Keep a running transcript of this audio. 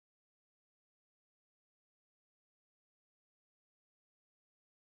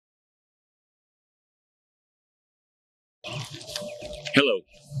Hello,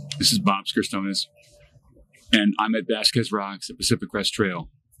 this is Bob Skirstonis, and I'm at Vasquez Rocks at Pacific Crest Trail.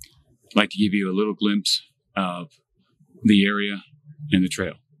 I'd like to give you a little glimpse of the area and the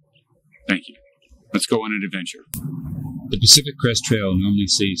trail. Thank you. Let's go on an adventure. The Pacific Crest Trail normally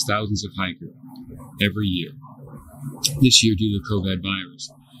sees thousands of hikers every year. This year, due to the COVID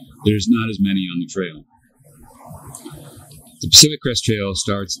virus, there's not as many on the trail. The Pacific Crest Trail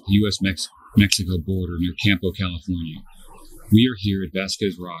starts at the U.S.-Mexico border near Campo, California. We are here at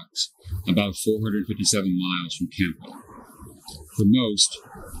Vasquez Rocks, about 457 miles from Campo. For most,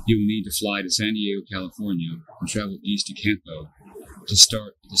 you will need to fly to San Diego, California, and travel east to Campo to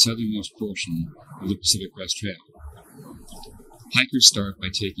start the southernmost portion of the Pacific Crest Trail. Hikers start by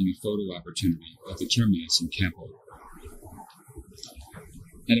taking a photo opportunity at the terminus in Campo.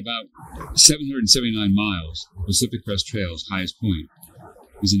 At about 779 miles, the Pacific Crest Trail's highest point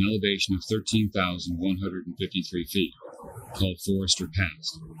is an elevation of 13,153 feet, called Forester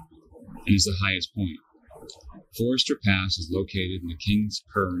Pass, and is the highest point. Forester Pass is located in the Kings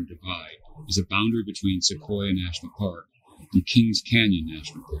Kern Divide, is a boundary between Sequoia National Park and Kings Canyon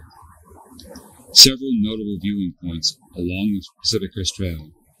National Park. Several notable viewing points along the Pacific Crest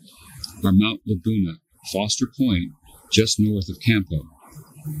Trail are Mount Laguna, Foster Point, just north of Campo,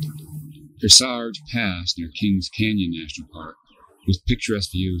 Kearsarge Pass near Kings Canyon National Park, with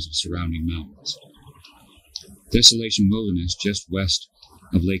picturesque views of surrounding mountains. Desolation Wilderness just west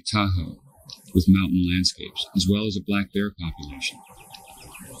of Lake Tahoe, with mountain landscapes, as well as a black bear population.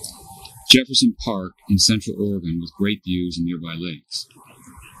 Jefferson Park in central Oregon with great views and nearby lakes.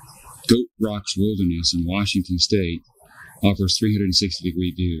 Goat Rocks Wilderness in Washington State offers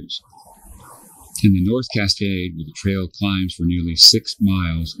 360-degree views. And the North Cascade, where the trail climbs for nearly 6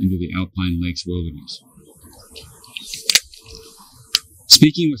 miles into the Alpine Lakes Wilderness.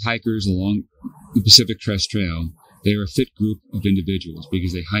 Speaking with hikers along the Pacific Crest Trail, they are a fit group of individuals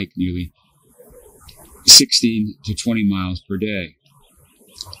because they hike nearly 16 to 20 miles per day.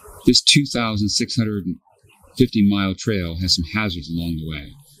 This 2,650-mile trail has some hazards along the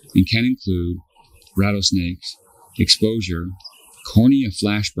way and can include rattlesnakes, exposure, cornea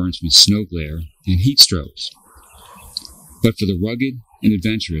flash burns from snow glare, and heat strokes. But for the rugged and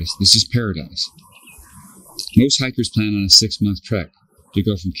adventurous, this is paradise. Most hikers plan on a 6-month trek to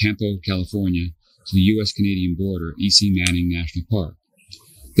go from Campo, California to the U.S.-Canadian border, E.C. Manning National Park.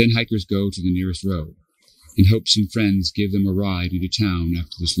 Then hikers go to the nearest road and hope some friends give them a ride into town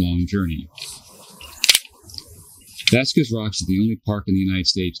after this long journey. Vasquez Rocks is the only park in the United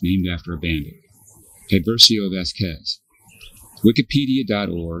States named after a bandit, Tiburcio Vasquez.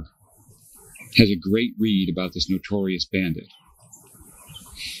 Wikipedia.org has a great read about this notorious bandit.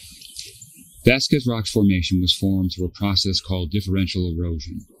 Vasquez Rocks Formation was formed through a process called differential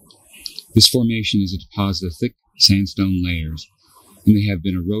erosion. This formation is a deposit of thick sandstone layers, and they have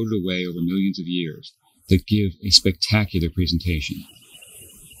been eroded away over millions of years that give a spectacular presentation.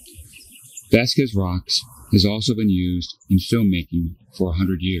 Vasquez Rocks has also been used in filmmaking for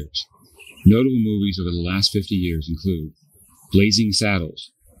 100 years. Notable movies over the last 50 years include Blazing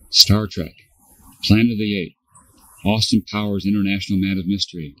Saddles, Star Trek, Planet of the Apes, Austin Powers' International Man of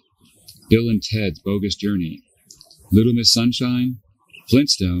Mystery, Bill and Ted's Bogus Journey, Little Miss Sunshine,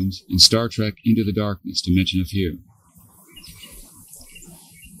 Flintstones, and Star Trek Into the Darkness, to mention a few.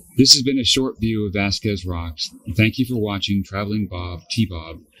 This has been a short view of Vasquez Rocks, and thank you for watching Traveling Bob,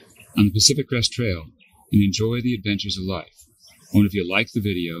 T-Bob, on the Pacific Crest Trail, and enjoy the adventures of life. And if you like the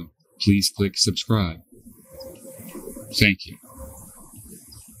video, please click subscribe. Thank you.